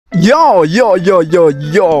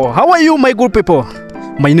Yo, how are you, my good people?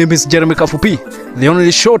 My name is Jeremy Kafupi, the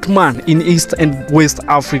only short man in East and West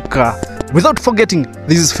Africa. Without forgetting,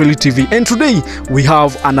 this is Philly TV, and today we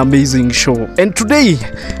have an amazing show. And today,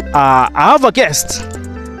 I have a guest.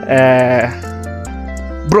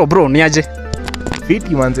 Bro, niaje?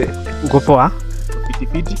 Fiti manze. Uko poa?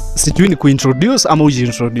 Fiti. Sijui ni kuintroduce ama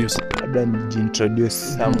ujiintroduce? Labda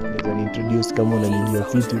nijiintroduce. Naweza niintroduce kama unanijua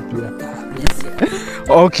fiti pia.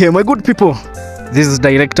 Okay, my good people, this is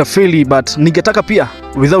Director Philly, but ningetaka pia,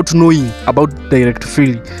 without knowing about Director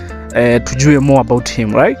Philly, tujue more about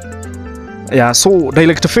him, right? Yeah, so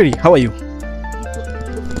Director Philly, how are you?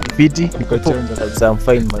 Fiti, niko chonja kabisa. I'm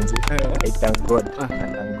fine manze. I thank God.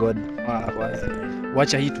 Thank God.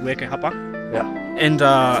 Wacha hii tuweke hapa. Yeah. And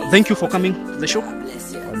thank you for coming to the show.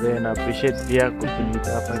 And then I appreciate pia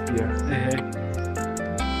kukunita hapa pia.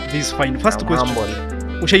 This is fine. First question.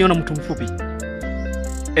 Ushaiona mtu mfupi?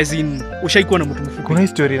 As in, ushaikuwa na mtu mfupi? Kuna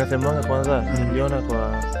story nasemanga kwanza, niliona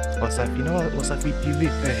kwa Wasafi TV.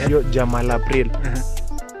 Hiyo Jamal April.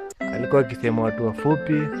 Alikuwa akisema watu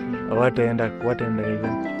wafupi wataenda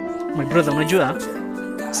event. My brother, unajua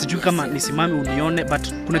sijui kama nisimame unione,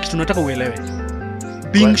 but kuna kitu nataka uelewe.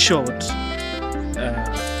 Being short,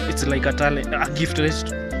 it's like a gift. It's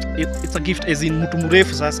a gift, as in mtu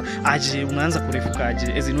mrefu sasa aje unaanza kurefuka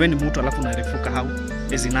aje, as in when mtu alafu unarefuka how,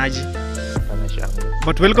 as in aje.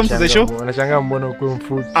 But welcome to the show. Anashanga mbona uko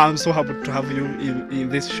mfupi. I'm so happy to have you in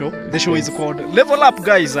this show. The show is called Level Up,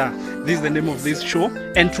 guys. This is the name of this show,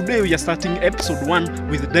 and today we are starting episode 1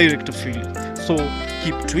 with Director Philly. So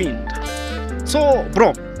keep tuned. So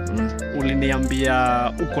bro,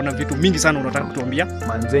 uliniambia uko na vitu mingi sana unataka kutuambia.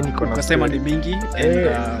 Manze niko na ukasema ni mingi and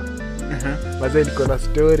manze niko na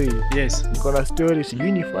story. Yes. Niko na story,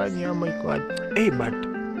 sijui nifanye ama iko but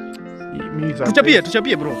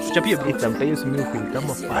tuchapie bro. Sometimes me feel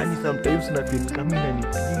kama funny, sometimes na feel kama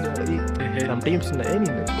inanipiga, sometimes na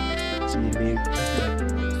chile.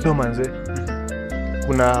 So manze,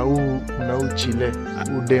 kuna chile,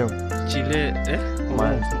 dem. Chile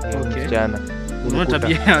manze, okay. Jana. Unaona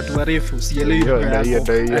tabia ya watu warefu, sielewi kwa hiyo.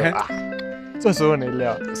 Sasa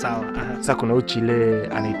unaelewa. Sawa. Sasa kuna chile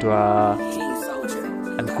anaitwa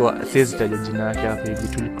alikuwa siwezi taja jina yake hapa hivi,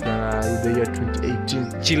 tulikutana ile ya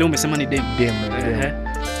 2018. Chile umesema ni dem.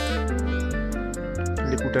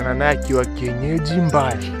 Nilikutana naye akiwa kienyeji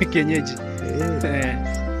mbaya. Kienyeji.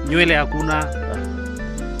 Nywele hakuna.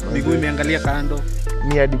 Miguu imeangalia kando.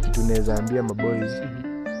 Ni hadi kitu naweza ambia maboys.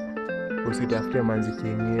 Usitafute manzi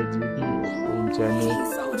kienyeji. Umchane.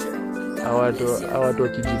 Watu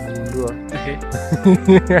wakijigundua.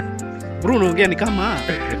 Bro, unaongea ni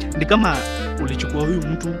kama ulichukua huyu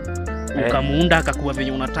mtu ukamuunda akakuwa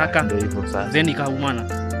venye unataka, ndio hivyo sasa, then ikaumana.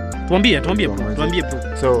 Tuambie bro.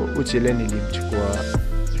 So uchile nilimchukua,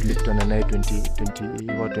 tulikutana naye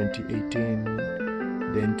 2018,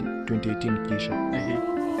 then 2018 kisha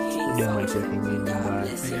ndio alikuwa kienyeji mbaya.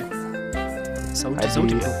 Sauti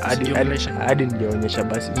hadi nilionyesha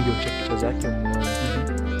basi ndio picha zake muone.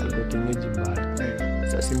 Alikuwa kienyeji mbaya.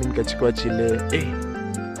 Sasa mimi nikachukua chile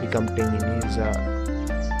nikamtengeneza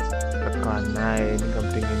naye,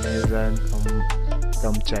 nikamtengeneza,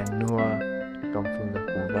 nikamchanua, nikamfunza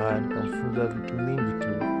kuvaa, nikamfunza vitu mingi tu.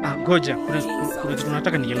 Ngoja, kuna kitu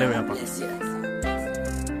nataka nielewe hapa.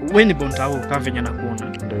 Wewe ni bontao kama venye nakuona.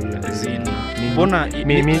 Ndio hiyo. Mbona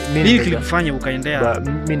mimi kilikufanya ukaendea?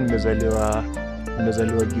 Mimi nimezaliwa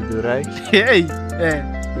Githurai. Githurai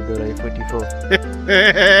 44.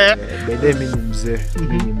 Baadaye mimi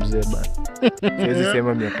ni mzee bana. Siwezi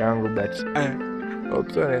sema miaka yangu but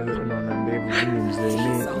unaona ndevu, mimi mzee.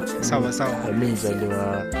 Sawa. Mimi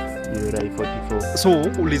mzaliwa Githurai 44. So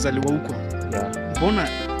ulizaliwa huko? Yeah.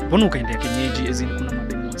 Mbona ukaendea kienyeji, as in kuna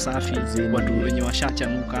mademu safi, watu wenye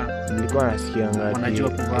washachanuka? Nilikuwa nasikianga wanajua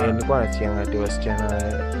kuvaa. Nilikuwa nasikianga ati wasichana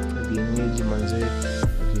kienyeji manze ni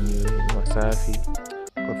wasafi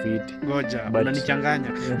kwa fit. Ngoja, unanichanganya.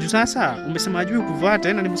 Juu sasa umesema ajui kuvaa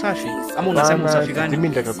tena ni msafi ama unasema usafi gani?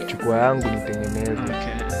 Mimi nataka kuchukua yangu nitengeneze.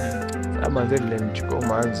 Okay. Ama ndio vile nichukua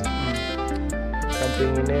manzi.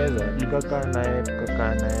 Nikamtengeneza, tukakaa naye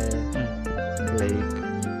like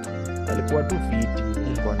alikuwa tu fiti,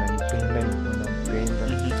 alikuwa ananipenda,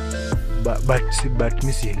 but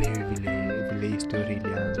mimi sielewi vile hii story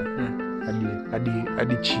ilianza.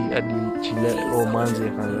 Hadi chile manzi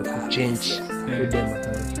akaanza kuchange.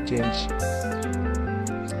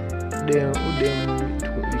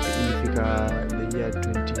 Ilifika the year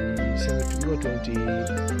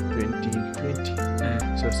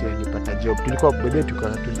 2020. Sasa alipata job. Tulikuwa bado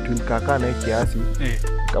tulikaa naye kiasi.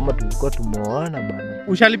 Kama tulikuwa tumeoana bana.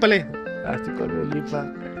 Ushalipa leo? Asiko nilipa.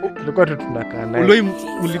 tulikuwa tu tunakaa naye. Uloi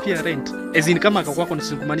ulipia rent. As in kama akakuwa kwa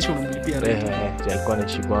kumaanisha unamlipia rent. Alikuwa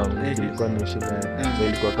anaishi kwangu. Tulikuwa tunaishi naye. So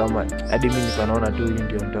ilikuwa kama hadi mimi nilikuwa naona tu huyu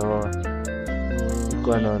ndio ndoa.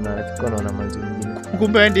 Nilikuwa naona manzi mwingine.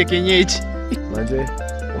 Kumbe ndiye kienyeji. Manze,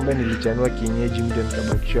 kumbe nilichanua kienyeji mtu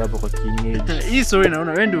nikabakishwa hapo kwa kienyeji. Hii story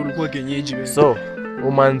naona wewe ndio ulikuwa kienyeji wewe. So,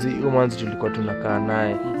 umanzi tulikuwa tunakaa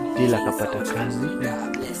naye bila akapata kazi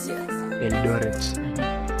Eldoret.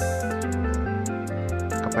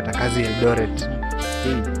 Akapata kazi Eldoret.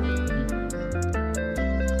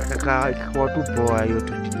 Akakaa tu poa hiyo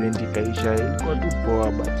 2020 kaisha. Ilikuwa tu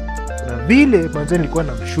poa but na vile manze nilikuwa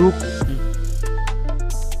na mshuku.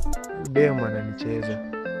 Demo ananicheza.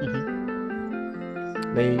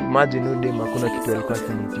 Na imagine huyu demo hakuna kitu alikuwa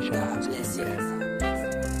akinitisha na kusikia.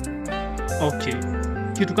 Okay.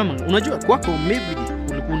 Kitu kama unajua kwako maybe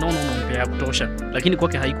ulikuwa unaona unampea ya kutosha, lakini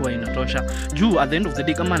kwake haikuwa inatosha. Juu at the end of the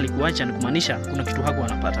day kama alikuacha ni kumaanisha kuna kitu hakuwa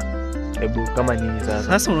anapata. Hebu kama nini sasa?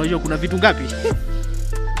 Sasa unajua kuna vitu ngapi?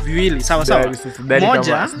 Viwili, sawa.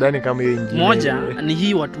 Sidhani kama hiyo ingine. Moja ni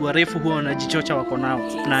hii watu warefu huwa wanajichocha wako nayo.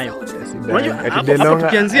 Unajua hapo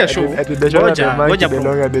tukianzia show. Ngoja.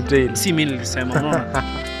 Si mimi nilisema, unaona?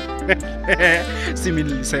 Si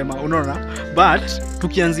mimi nilisema, unaona? But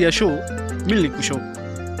tukianzia show, mimi nilikushow.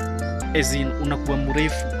 As in unakuwa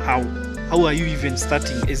mrefu how are you even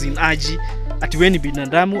starting? As in aji ati wewe ni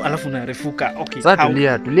binadamu alafu unarefuka. Okay. Sasa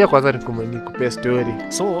tulia kwanza nikupe story.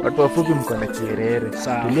 So watu wafupi mko na kierere.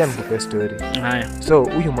 Tulia nikupe story. Haya. So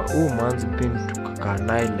huyu manzi pin tukakaa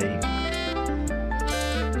naye like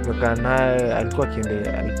tukakaa naye alikuwa kiende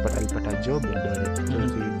alipata job Eldoret.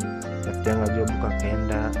 Tafianga job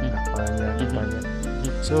kaenda afanya.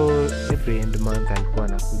 So every end month alikuwa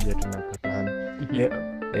anakuja tunapatana.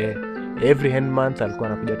 Every end month alikuwa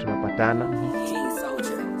anakuja tunapatana.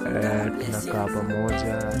 Tunakaa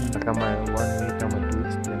pamoja kama 1 week kama 2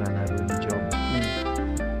 weeks tena anarudi job.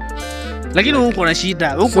 Lakini uko na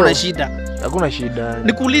shida, na shida. Hakuna shida.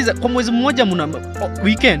 Nikuuliza kwa mwezi mmoja mna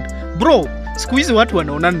weekend. Bro, siku hizi watu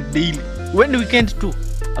wanaonana daily. When weekend tu.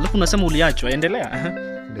 Alafu unasema uliachwa, endelea.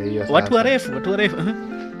 Ndio hiyo sasa. Watu warefu.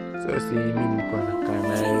 Sasa mimi nilikuwa nakaa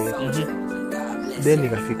naye. Then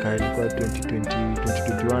nikafika ilikuwa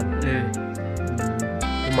 2021.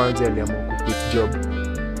 Umanzi aliamua quit job.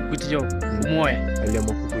 Umoe.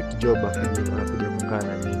 Aliamua quit job akakuja kukaa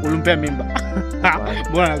na mimi. Ulimpea mimba.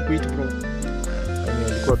 Bwana quit bro. Yaani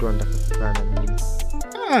alikuwa tu anataka kukaa na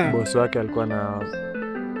mimi. Boss wake alikuwa na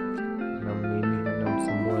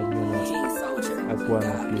msumbua juu na alikuwa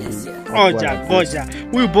na Ngoja.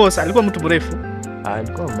 Huyu boss alikuwa mtu mrefu.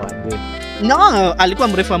 Alikuwa made. No, alikuwa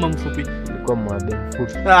mrefu ama mfupi? Alikuwa made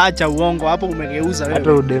mfupi. Acha uongo, hapo umegeuza wewe.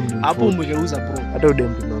 Hata udem. Hapo umegeuza bro. Hata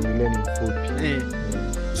udem tunaongelea ni mfupi.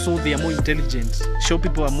 So they are more intelligent. Show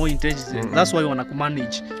people are more intelligent. That's why wana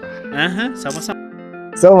kumanage. Sawa.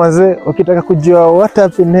 So mazee, ukitaka kujua what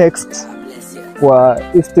happen next kwa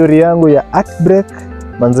history yangu ya Heartbreak,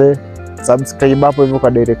 manze subscribe hapo hivyo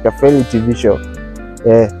kwa Director Felly TV show.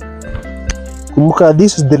 Kumbuka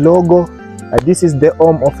this is the logo, this is the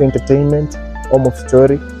home of entertainment, home of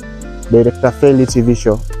story, Director Felly TV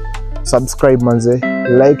show. Subscribe manze,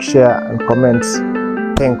 like, share and comment.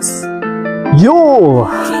 Thanks. Yo,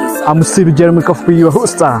 I'm still Jeremy Kafu, your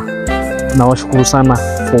hoster. Nawashukuru sana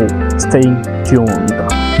for staying tuned.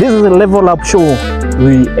 This is a level up show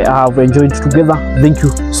we have enjoyed together. Thank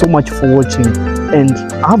you so much for watching, and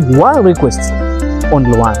I have one request,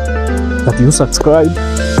 only one, that you subscribe,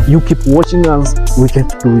 you keep watching us. We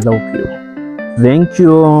can't do without you. Thank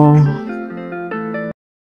you.